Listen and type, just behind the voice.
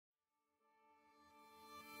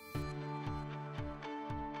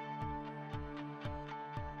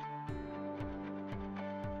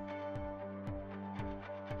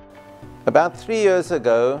About 3 years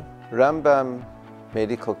ago, Rambam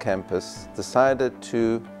Medical Campus decided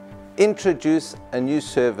to introduce a new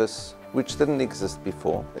service which didn't exist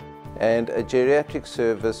before. And a geriatric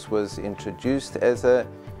service was introduced as a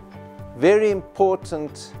very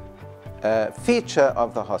important feature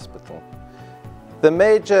of the hospital. The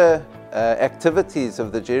major activities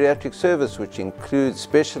of the geriatric service, which include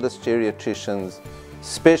specialist geriatricians,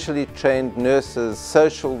 specially trained nurses,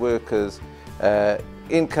 social workers,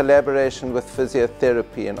 in collaboration with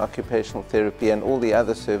physiotherapy and occupational therapy and all the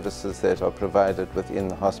other services that are provided within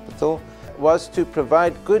the hospital, was to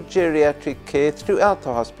provide good geriatric care throughout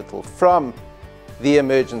the hospital, from the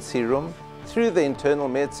emergency room, through the internal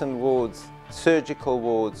medicine wards, surgical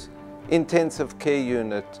wards, intensive care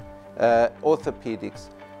unit, orthopedics,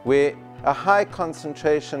 where a high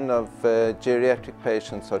concentration of geriatric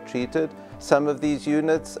patients are treated. Some of these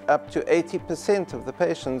units, up to 80% of the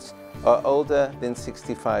patients, are older than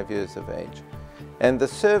 65 years of age. And the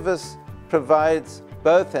service provides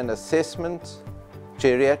both an assessment,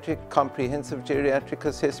 comprehensive geriatric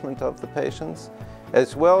assessment of the patients,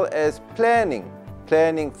 as well as planning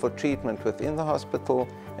for treatment within the hospital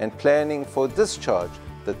and planning for discharge,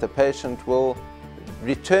 that the patient will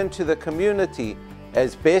return to the community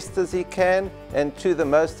as best as he can and to the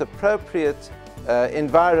most appropriate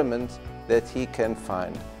environment that he can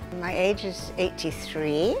find. My age is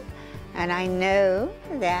 83, and I know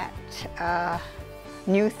that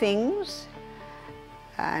new things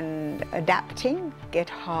and adapting get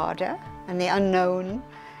harder, and the unknown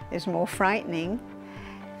is more frightening.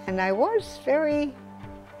 And I was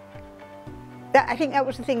I think that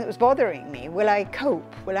was the thing that was bothering me. Will I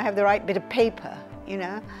cope? Will I have the right bit of paper, you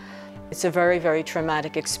know? It's a very, very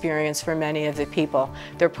traumatic experience for many of the people.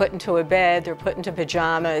 They're put into a bed, they're put into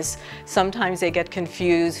pajamas. Sometimes they get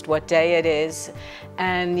confused what day it is.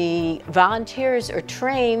 And the volunteers are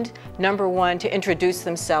trained, number one, to introduce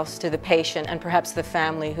themselves to the patient and perhaps the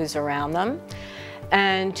family who's around them,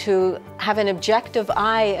 and to have an objective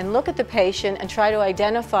eye and look at the patient and try to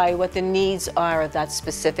identify what the needs are of that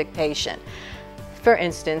specific patient. For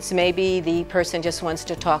instance, maybe the person just wants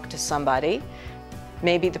to talk to somebody.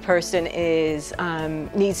 Maybe the person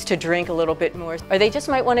needs to drink a little bit more, or they just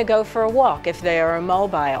might want to go for a walk if they are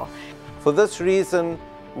immobile. For this reason,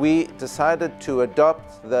 we decided to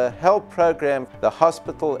adopt the HELP program, the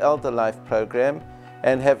Hospital Elder Life program,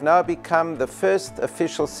 and have now become the first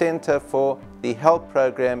official center for the HELP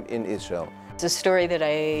program in Israel. It's a story that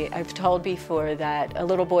I've told before, that a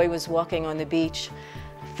little boy was walking on the beach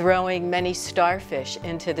throwing many starfish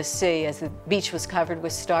into the sea as the beach was covered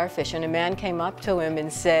with starfish, and a man came up to him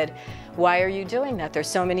and said, "Why are you doing that? There's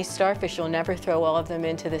so many starfish, you'll never throw all of them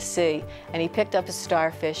into the sea." And he picked up a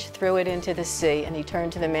starfish, threw it into the sea, and he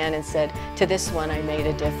turned to the man and said, "To this one I made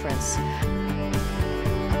a difference."